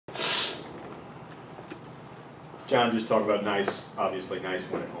John, just talk about obviously nice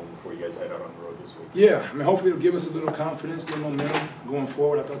win at home before you guys head out on the road this week. Yeah, I mean, hopefully it'll give us a little confidence, a little momentum going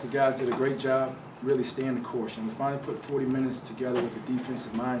forward. I thought the guys did a great job really staying the course. And we finally put 40 minutes together with a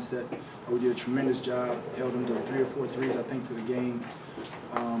defensive mindset. We did a tremendous job, held them to 3 or 4 threes, I think, for the game.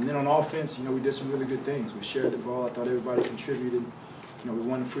 Then on offense, we did some really good things. We shared the ball. I thought everybody contributed. We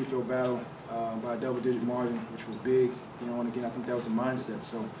won the free throw battle by a double-digit margin, which was big. And again, I think that was the mindset.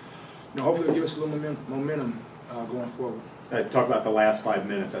 So, hopefully it'll give us a little momentum going forward. Talk about the last 5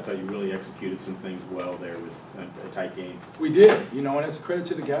 minutes. I thought you really executed some things well there with a tight game. We did, and it's a credit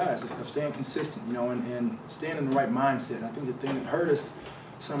to the guys of staying consistent, and staying in the right mindset. And I think the thing that hurt us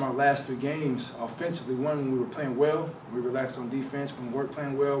some of our last 3 games offensively, one, when we were playing well, we relaxed on defense. When we weren't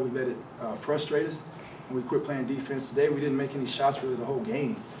playing well, we let it frustrate us, and we quit playing defense. Today, we didn't make any shots really the whole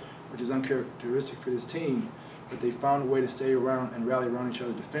game, which is uncharacteristic for this team. But they found a way to stay around and rally around each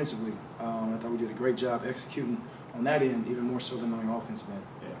other defensively. I thought we did a great job executing on that end, even more so than on the offensive end.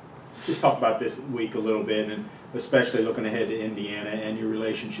 Yeah. Just talk about this week a little bit, and especially looking ahead to Indiana and your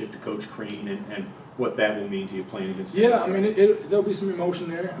relationship to Coach Crean and what that will mean to you playing against them. Yeah, I mean, there'll be some emotion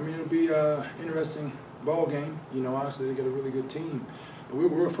there. I mean, it'll be an interesting ball game. Obviously they got a really good team. But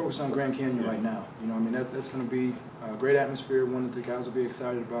we're focused on Grand Canyon right now. I mean, that's going to be a great atmosphere, one that the guys will be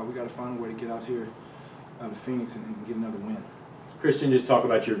excited about. We got to find a way to get out here to Phoenix and get another win. Christian, just talk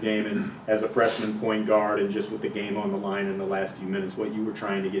about your game and as a freshman point guard and just with the game on the line in the last few minutes, what you were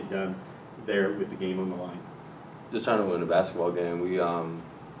trying to get done there with the game on the line. Just trying to win a basketball game. We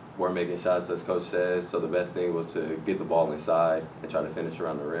weren't making shots, as Coach said, so the best thing was to get the ball inside and try to finish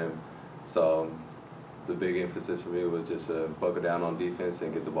around the rim. So the big emphasis for me was just to buckle down on defense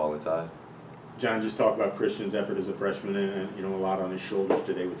and get the ball inside. John, just talk about Christian's effort as a freshman and a lot on his shoulders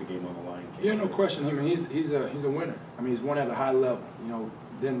today with the game on the line. Yeah, no question. I mean, he's a winner. I mean, he's won at a high level.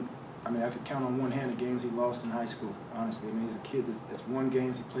 Then I could count on one hand the games he lost in high school. Honestly, I mean, he's a kid that's won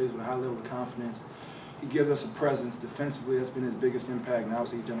games. He plays with a high level of confidence. He gives us a presence defensively. That's been his biggest impact. And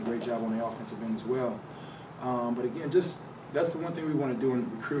obviously, he's done a great job on the offensive end as well. But again, that's the one thing we want to do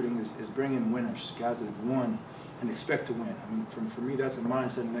in recruiting is bring in winners, guys that have won and expect to win. I mean, for me, that's a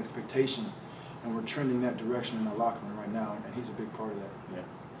mindset and an expectation. And we're trending that direction in our locker room right now, and he's a big part of that. Yeah.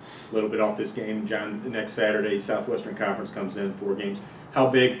 A little bit off this game, John, next Saturday, Southwestern Conference comes in, 4 games. How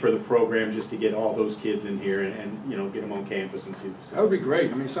big for the program just to get all those kids in here and get them on campus and see the facility? That would be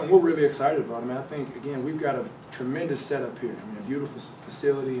great. I mean, something we're really excited about. I mean, I think, again, we've got a tremendous setup here. I mean, a beautiful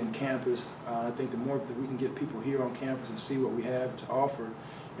facility and campus. I think the more that we can get people here on campus and see what we have to offer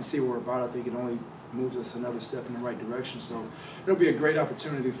and see what we're about, I think it only moves us another step in the right direction. So it'll be a great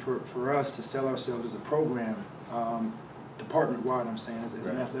opportunity for us to sell ourselves as a program, department-wide, I'm saying, as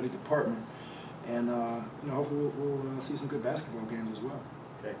an athletic department. And hopefully we'll see some good basketball games as well.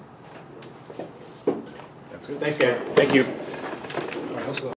 Okay. That's good. Thanks, guys. Thank you. All right,